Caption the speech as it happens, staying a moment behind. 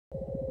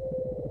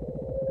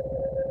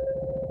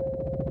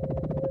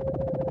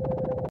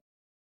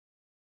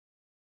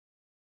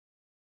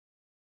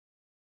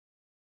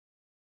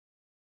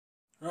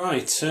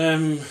Right,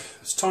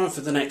 it's time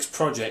for the next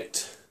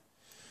project.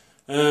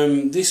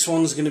 This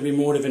one's going to be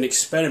more of an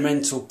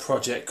experimental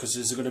project because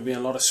there's going to be a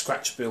lot of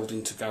scratch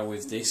building to go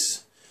with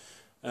this.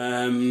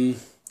 I'm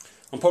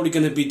probably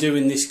going to be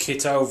doing this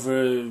kit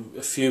over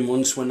a few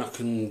months when I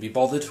can be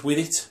bothered with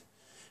it.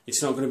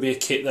 It's not going to be a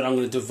kit that I'm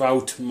going to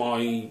devote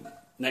my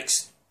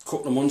next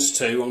couple of months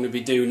to. I'm going to be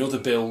doing other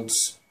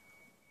builds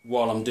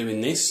while I'm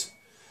doing this.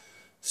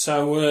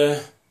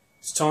 So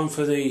it's time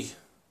for the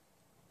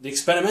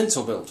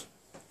experimental build.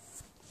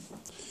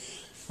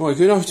 Right,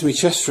 going over to my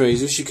chest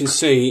freezer, as you can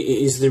see,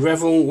 it is the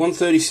Revell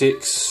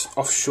 136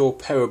 Offshore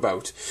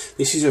Powerboat.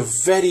 This is a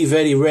very,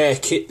 very rare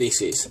kit,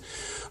 this is.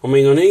 I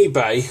mean, on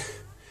eBay,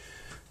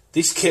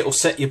 this kit will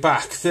set you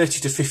back £30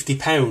 to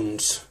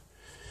 £50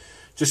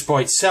 just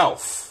by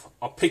itself.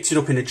 I picked it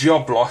up in a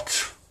job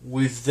lot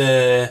with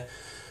an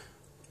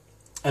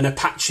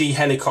Apache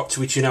helicopter,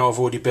 which you know I've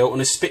already built,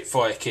 and a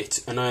Spitfire kit,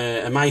 and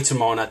a mate of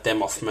mine had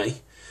them off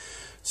me.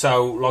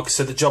 So, like I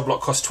said, the job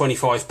lot cost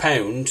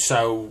 £25,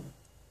 so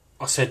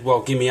I said,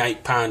 well, give me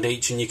 £8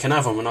 each and you can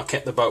have them, and I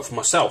kept the boat for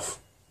myself.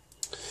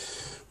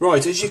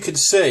 Right, as you can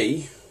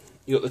see,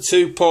 you've got the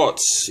two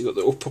parts. You've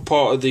got the upper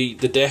part of the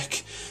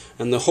deck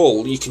and the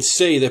hull. You can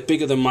see they're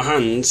bigger than my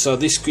hand, so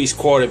this is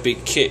quite a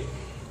big kit.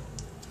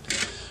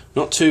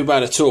 Not too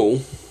bad at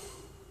all.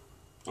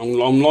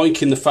 I'm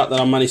liking the fact that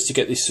I managed to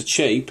get this so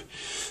cheap.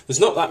 There's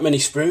not that many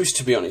sprues,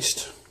 to be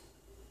honest.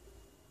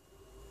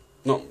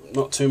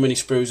 Not too many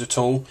sprues at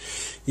all.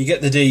 You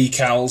get the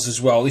decals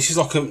as well. This is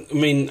like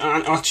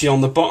actually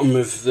on the bottom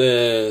of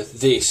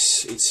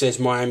this it says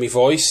Miami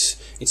Vice.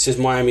 It says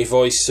Miami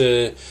Vice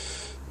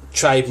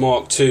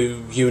trademark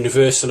to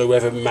Universal,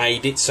 whoever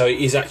made it, so it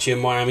is actually a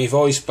Miami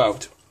Vice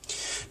boat.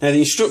 Now the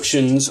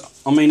instructions,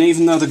 I mean,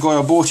 even though the guy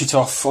I bought it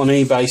off on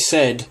eBay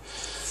said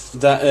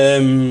that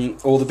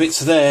all the bits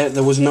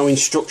there was no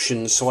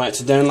instructions, so I had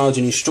to download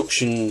an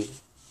instruction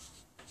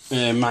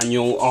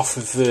manual off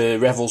of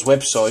Revell's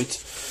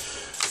website.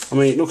 I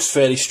mean, it looks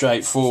fairly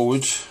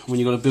straightforward when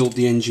you've got to build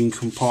the engine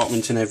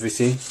compartment and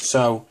everything,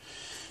 so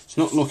it's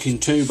not looking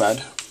too bad.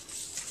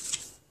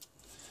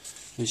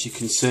 As you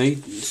can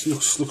see, it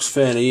looks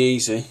fairly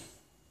easy,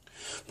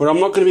 but I'm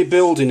not going to be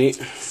building it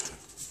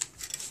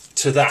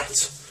to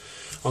that.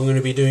 I'm going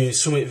to be doing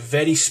something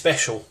very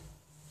special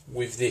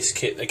with this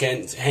kit,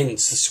 again,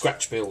 hence the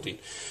scratch building.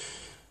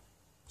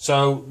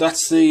 So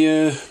that's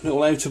the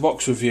little outer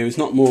box review. It's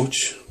not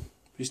much,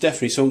 it's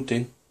definitely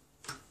something.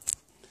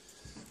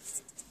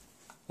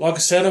 Like I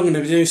said, I'm going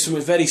to be doing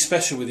something very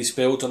special with this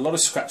build. A lot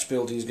of scratch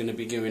building is going to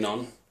be going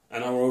on,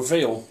 and I'll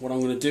reveal what I'm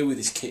going to do with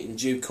this kit in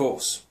due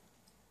course.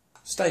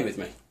 Stay with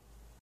me.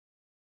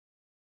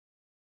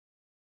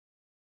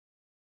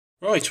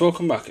 Right,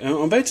 welcome back.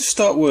 I'm about to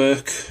start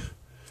work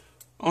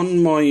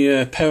on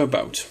my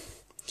powerboat,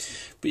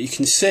 but you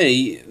can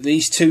see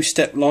these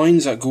two-step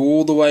lines that go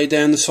all the way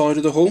down the side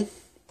of the hull.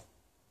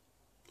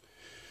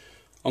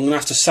 I'm going to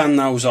have to sand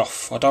those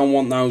off. I don't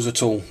want those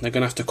at all. They're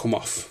going to have to come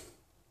off,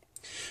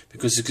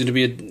 because there's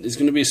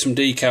going to be some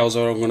decals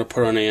that I'm going to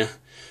put on here,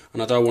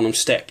 and I don't want them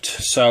stepped.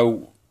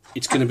 So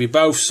it's going to be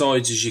both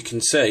sides, as you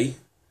can see,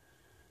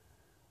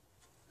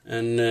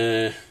 and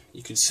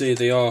you can see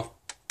they are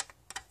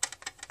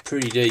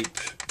pretty deep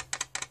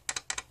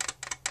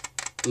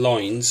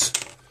lines,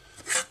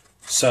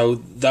 so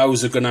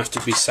those are going to have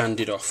to be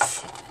sanded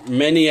off.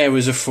 Many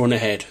hours of fun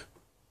ahead.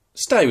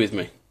 Stay with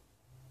me.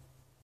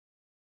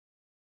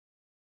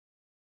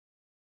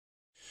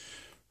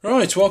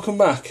 Right, welcome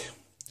back.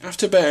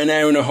 After about an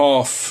hour and a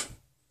half,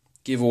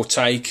 give or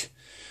take,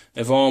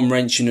 of arm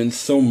wrenching and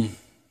thumb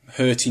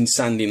hurting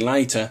sanding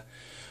later,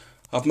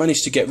 I've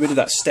managed to get rid of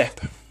that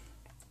step.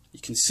 You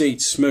can see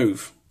it's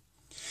smooth.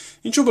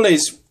 The trouble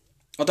is,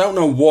 I don't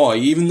know why,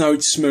 even though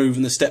it's smooth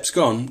and the step's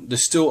gone,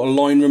 there's still a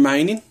line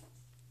remaining.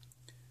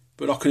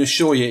 But I can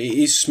assure you it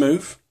is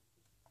smooth.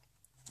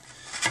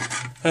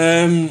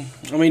 I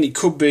mean, it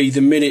could be the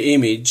mirror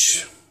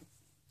image.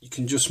 You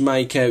can just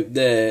make out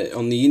there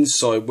on the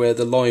inside where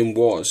the line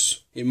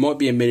was. It might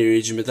be a mirror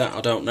image of that,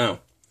 I don't know.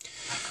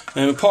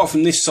 Apart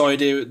from this side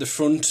here at the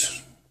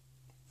front,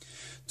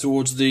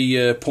 towards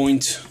the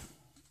point,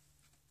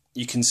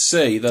 you can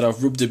see that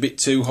I've rubbed a bit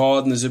too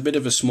hard and there's a bit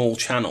of a small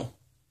channel.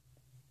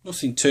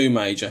 Nothing too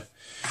major.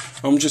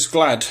 I'm just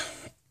glad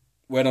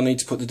where I need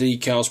to put the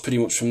decals pretty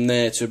much from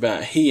there to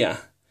about here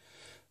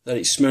that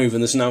it's smooth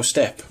and there's no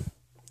step.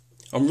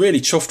 I'm really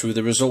chuffed with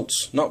the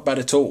results. Not bad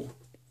at all.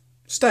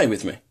 Stay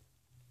with me.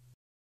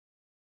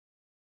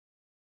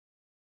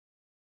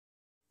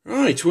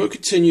 Right, work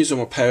continues on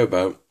my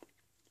powerboat.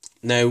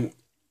 Now,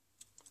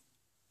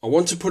 I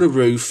want to put a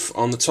roof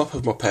on the top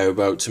of my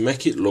powerboat to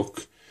make it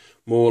look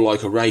more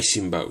like a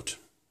racing boat.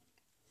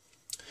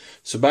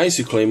 So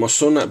basically, my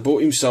son had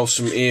bought himself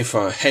some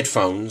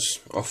headphones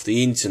off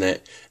the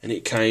internet, and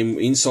it came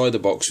inside the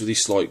box with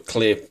this like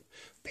clear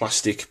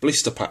plastic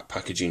blister pack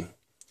packaging,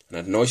 and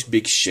had a nice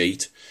big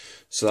sheet.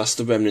 So that's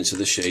the remnants of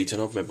the sheet,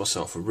 and I've made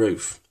myself a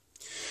roof.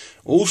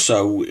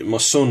 Also, my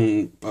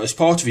son, as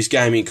part of his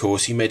gaming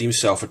course, he made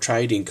himself a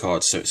trading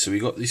card set. So we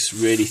got this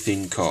really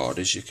thin card,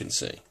 as you can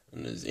see.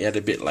 and he had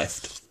a bit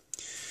left.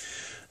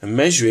 And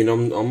measuring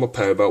on my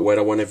powerboat where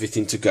I want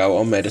everything to go,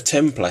 I made a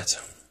template.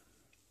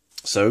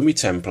 So in my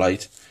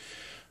template,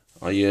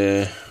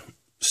 I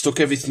stuck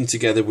everything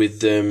together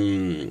with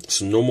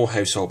some normal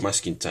household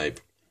masking tape,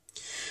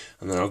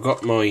 and then I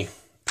got my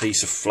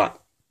piece of flat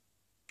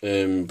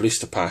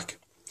blister pack,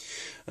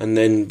 and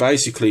then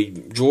basically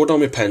drawed on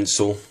my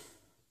pencil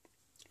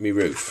my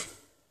roof,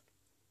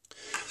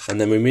 and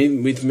then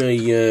with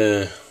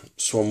my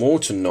Swan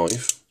Morton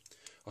knife,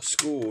 I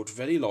scored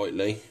very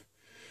lightly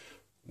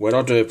where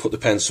I'd put the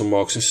pencil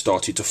marks and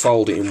started to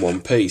fold it in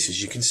one piece.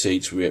 As you can see,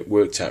 it's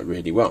worked out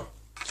really well.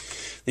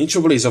 The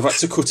trouble is I've had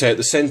to cut out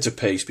the centre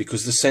piece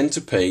because the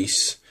centre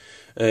piece,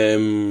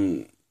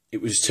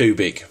 it was too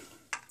big.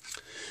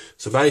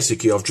 So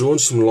basically I've drawn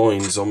some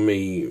lines on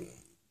me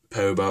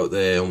powerboat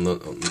there on the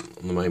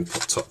main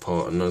top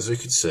part, and as you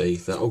can see,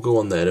 that'll go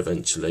on there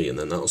eventually, and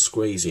then that'll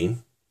squeeze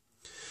in.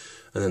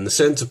 And then the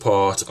centre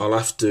part, I'll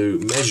have to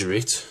measure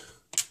it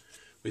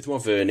with my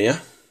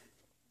vernier.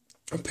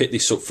 I picked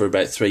this up for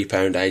about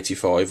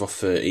 £3.85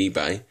 off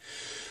eBay,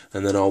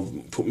 and then I'll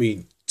put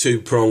me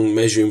 2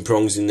 measuring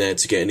prongs in there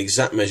to get an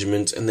exact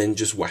measurement, and then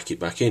just whack it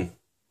back in.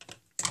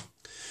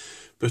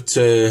 But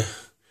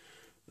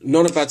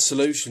not a bad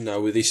solution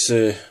though with this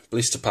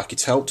blister pack.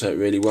 It's helped out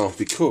really well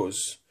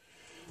because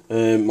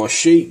my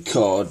sheet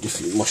card,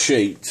 my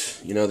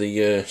sheet, you know,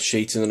 the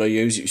sheeting that I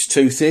use, it was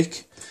too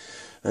thick,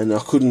 and I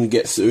couldn't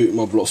get through it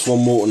with my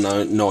Swan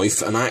Morton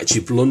knife, and I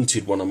actually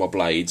blunted one of my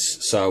blades.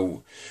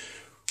 So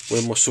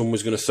when my son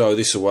was going to throw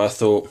this away, I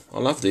thought,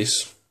 I'll have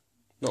this.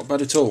 Not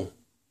bad at all.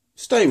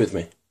 Stay with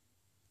me.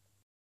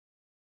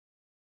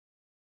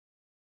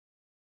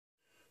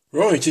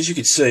 Right, as you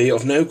can see,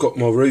 I've now got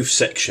my roof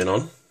section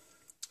on.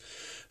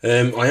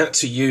 I had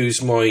to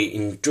use my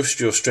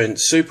industrial strength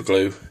super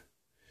glue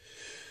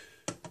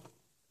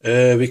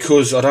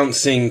because I don't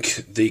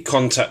think the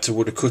contactor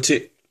would have cut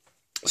it.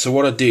 So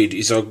what I did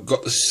is I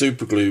got the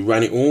super glue,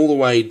 ran it all the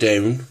way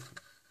down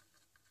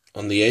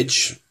on the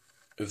edge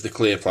of the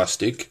clear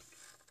plastic.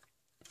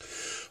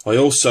 I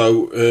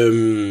also,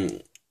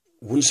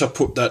 once I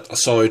put that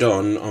side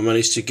on, I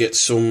managed to get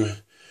some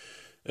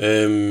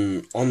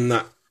on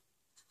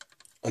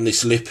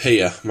this lip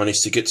here,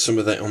 managed to get some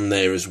of that on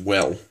there as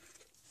well.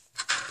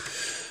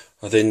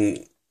 I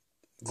then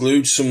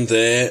glued some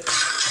there,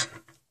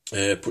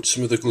 put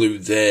some of the glue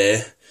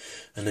there,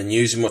 and then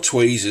using my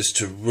tweezers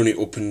to run it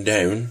up and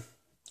down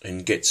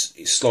and get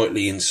it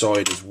slightly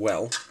inside as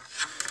well,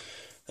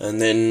 and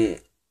then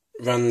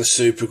ran the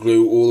super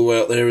glue all the way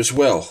out there as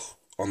well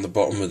on the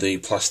bottom of the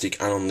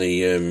plastic and on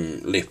the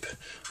lip.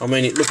 I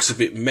mean, it looks a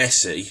bit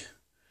messy,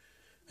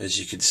 as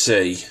you can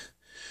see.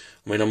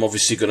 I mean, I'm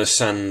obviously going to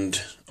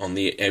sand on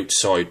the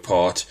outside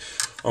part.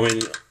 I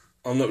mean,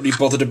 I'm not really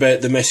bothered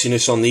about the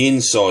messiness on the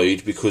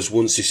inside because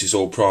once this is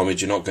all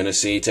primed, you're not going to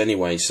see it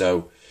anyway.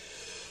 So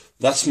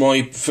that's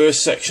my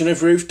first section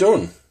of roof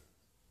done.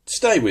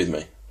 Stay with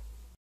me.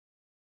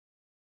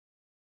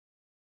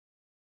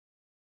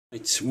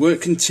 Right,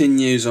 work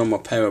continues on my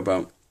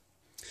powerboat,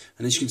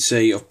 and as you can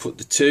see, I've put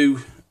the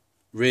 2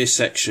 rear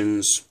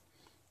sections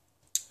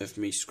of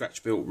my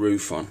scratch built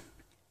roof on.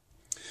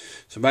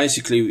 So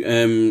basically,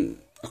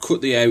 I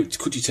cut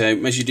it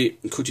out, measured it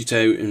and cut it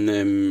out,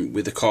 and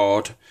with a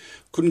card.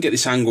 Couldn't get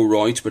this angle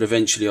right, but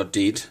eventually I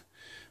did,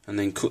 and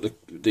then cut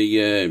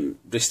the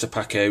blister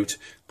pack out,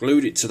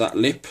 glued it to that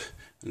lip,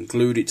 and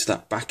glued it to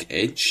that back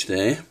edge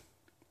there.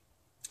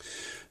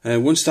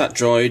 Once that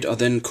dried, I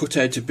then cut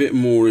out a bit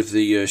more of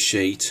the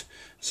sheet,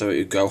 so it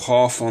would go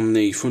half on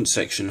the front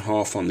section,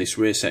 half on this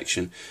rear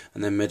section,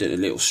 and then made it a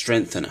little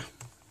strengthener.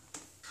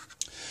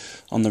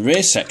 On the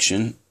rear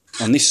section,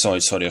 on this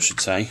side, sorry I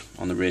should say,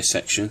 on the rear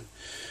section,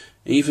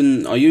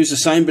 I used the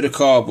same bit of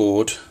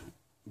cardboard,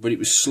 but it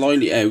was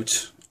slightly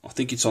out. I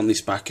think it's on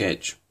this back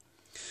edge.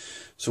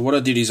 So what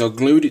I did is I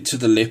glued it to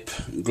the lip,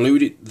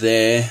 glued it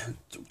there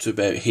to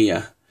about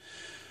here,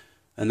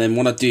 and then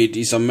what I did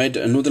is I made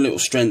another little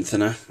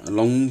strengthener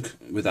along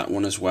with that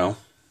one as well,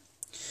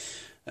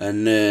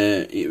 and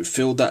it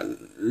filled that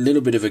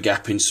little bit of a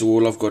gap in, so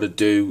all I've got to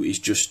do is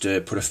just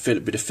put a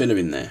bit of filler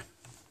in there.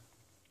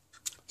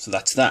 So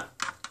that's that.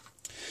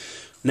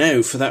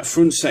 Now for that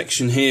front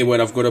section here where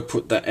I've got to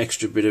put that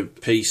extra bit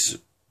of piece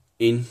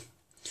in,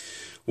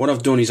 what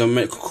I've done is I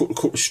made a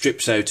couple of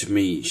strips out of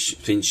me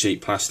thin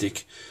sheet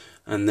plastic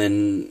and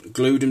then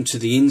glued them to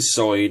the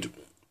inside,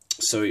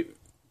 so it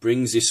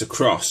brings this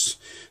across,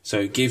 so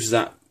it gives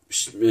that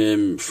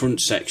front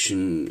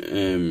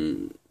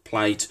section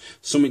plate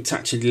something to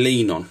actually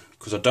lean on,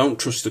 because I don't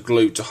trust the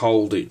glue to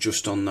hold it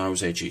just on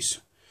those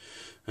edges.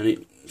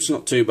 And it's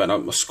not too bad.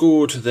 I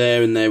scored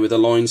there and there with a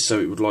line so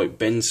it would like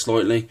bend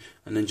slightly,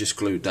 and then just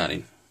glued that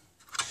in.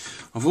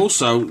 I've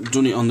also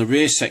done it on the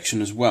rear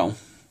section as well,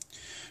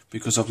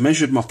 because I've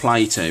measured my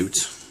plate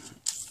out.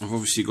 I've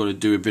obviously got to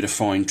do a bit of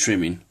fine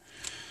trimming,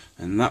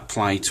 and that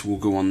plate will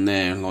go on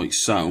there like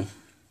so.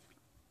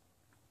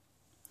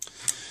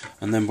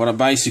 And then what I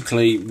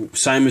basically,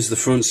 same as the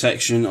front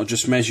section, I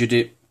just measured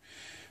it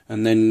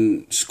and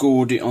then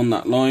scored it on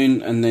that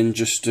line, and then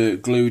just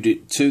glued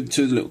it to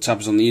the little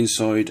tabs on the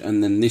inside,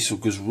 and then this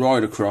goes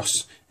right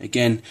across,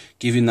 again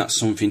giving that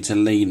something to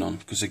lean on,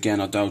 because again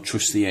I don't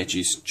trust the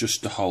edges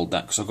just to hold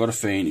that, because I've got a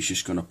feeling it's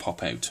just going to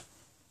pop out.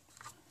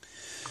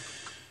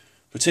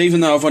 But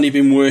even though I've only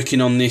been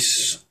working on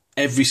this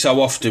every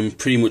so often,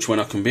 pretty much when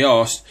I can be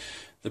arsed,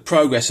 the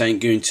progress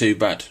ain't going too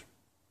bad.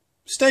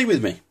 Stay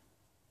with me.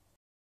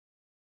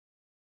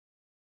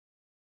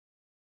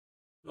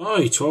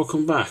 Right,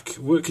 welcome back.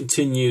 Work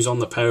continues on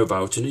the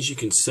powerboat, and as you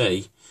can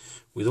see,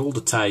 with all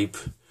the tape,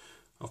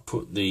 I've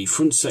put the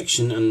front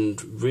section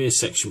and rear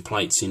section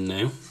plates in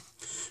now.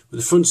 With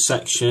the front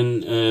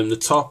section, the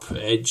top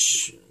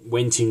edge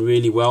went in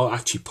really well,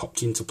 actually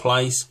popped into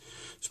place.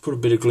 Just put a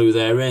bit of glue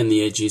there around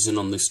the edges and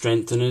on the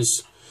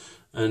strengtheners.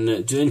 And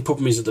the only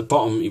problem is at the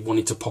bottom it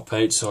wanted to pop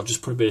out, so I'll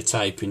just put a bit of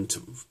tape in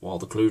while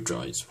the glue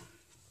dries.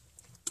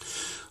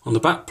 On the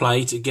back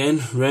plate,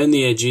 again, round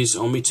the edges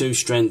on my 2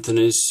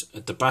 strengtheners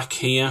at the back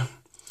here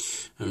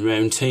and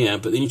round here.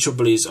 But the only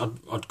trouble is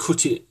I'd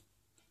cut it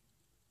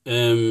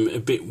a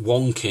bit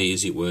wonky,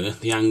 as it were.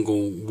 The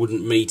angle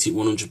wouldn't meet it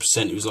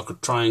 100%. It was like a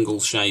triangle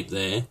shape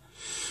there.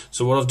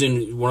 So what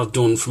I've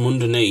done from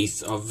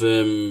underneath, I've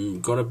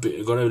got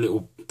a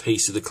little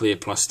piece of the clear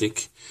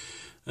plastic,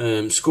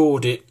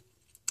 scored it,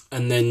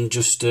 and then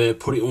just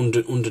put it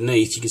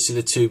underneath. You can see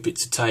the 2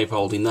 bits of tape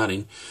holding that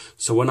in.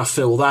 So when I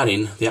fill that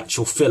in, the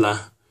actual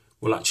filler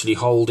will actually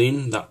hold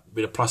in. That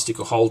bit of plastic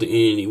will hold it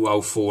in, and it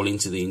won't fall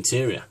into the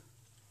interior.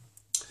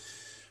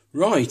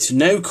 Right,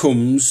 now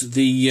comes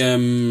the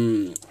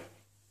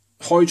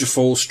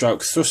hydrofoil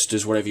stroke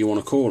thrusters, whatever you want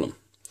to call them.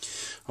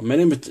 I made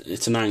them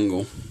at an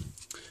angle,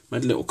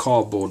 made a little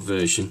cardboard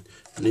version,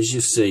 and as you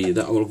see,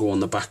 that will go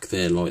on the back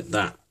there like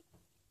that.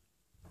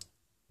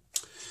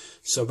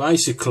 So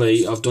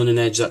basically I've done an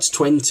edge that's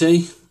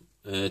 20,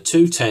 2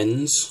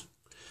 10s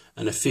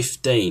and a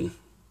 15.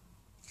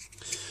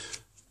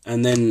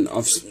 And then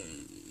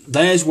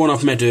there's one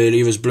I've made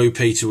earlier, as Blue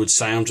Peter would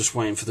say. I'm just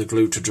waiting for the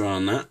glue to dry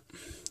on that.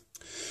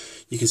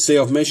 You can see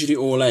I've measured it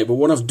all out, but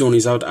what I've done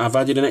is I've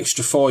added an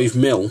extra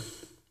 5mm.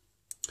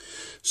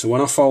 So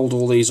when I fold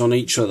all these on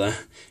each other,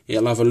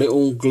 it'll have a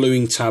little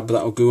gluing tab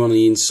that'll go on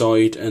the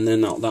inside, and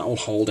then that'll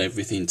hold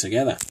everything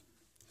together.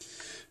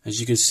 As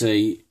you can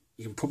see,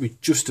 you can probably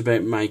just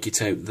about make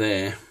it out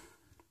there.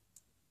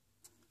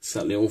 It's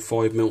that little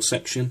 5mm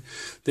section.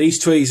 These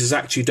tweezers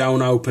actually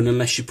don't open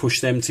unless you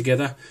push them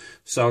together.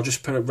 So I'll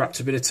just wrapped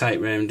a bit of tape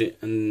around it,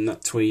 and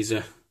that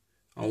tweezer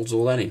holds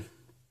all that in.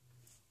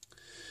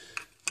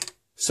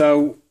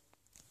 So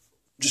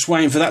just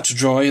waiting for that to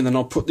dry, and then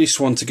I'll put this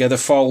one together,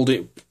 fold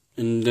it,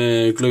 and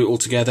glue it all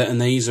together,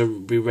 and these will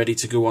be ready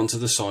to go onto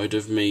the side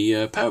of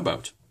my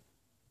powerboat.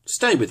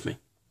 Stay with me.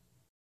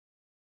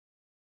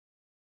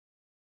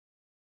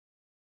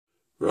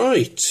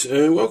 Right,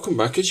 welcome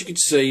back. As you can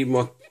see,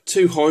 my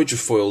 2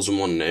 hydrofoils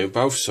are on now,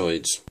 both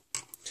sides.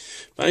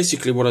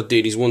 Basically what I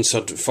did is once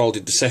I'd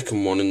folded the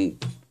second one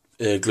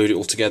and glued it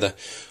all together,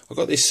 I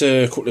got this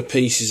couple of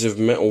pieces of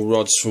metal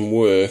rods from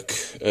work.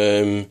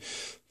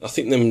 I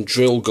think them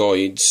drill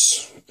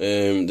guides,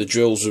 the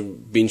drills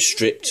have been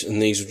stripped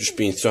and these have just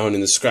been thrown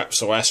in the scrap,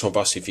 so I asked my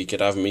boss if he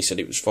could have them. He said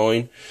it was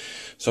fine.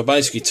 So I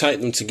basically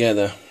taped them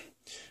together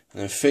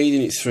and then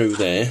feeding it through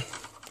there,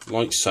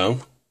 like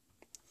so.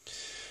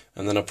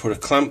 And then I put a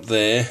clamp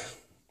there,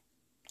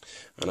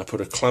 and I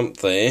put a clamp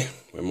there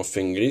where my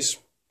finger is,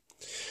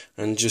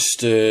 and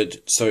just so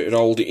it would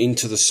hold it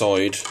into the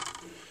side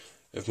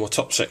of my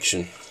top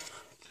section.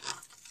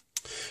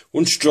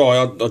 Once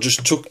dry, I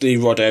just took the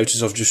rod out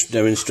as I've just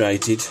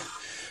demonstrated,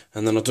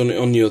 and then I've done it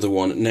on the other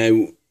one.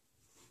 Now,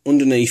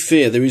 underneath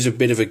here, there is a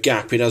bit of a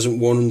gap. It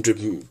hasn't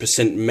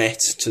 100% met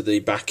to the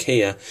back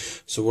here,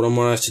 so what I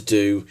might have to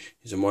do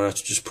is I might have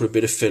to just put a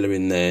bit of filler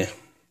in there.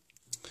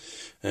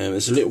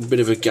 There's a little bit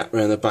of a gap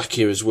around the back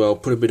here as well.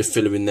 Put a bit of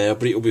filler in there,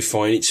 but it'll be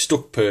fine. It's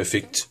stuck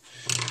perfect.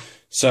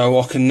 So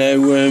I can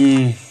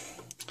now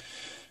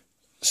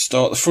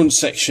start the front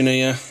section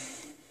here,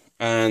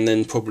 and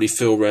then probably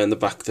fill around the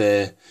back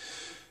there.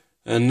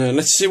 And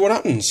let's see what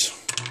happens.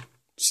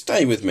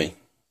 Stay with me.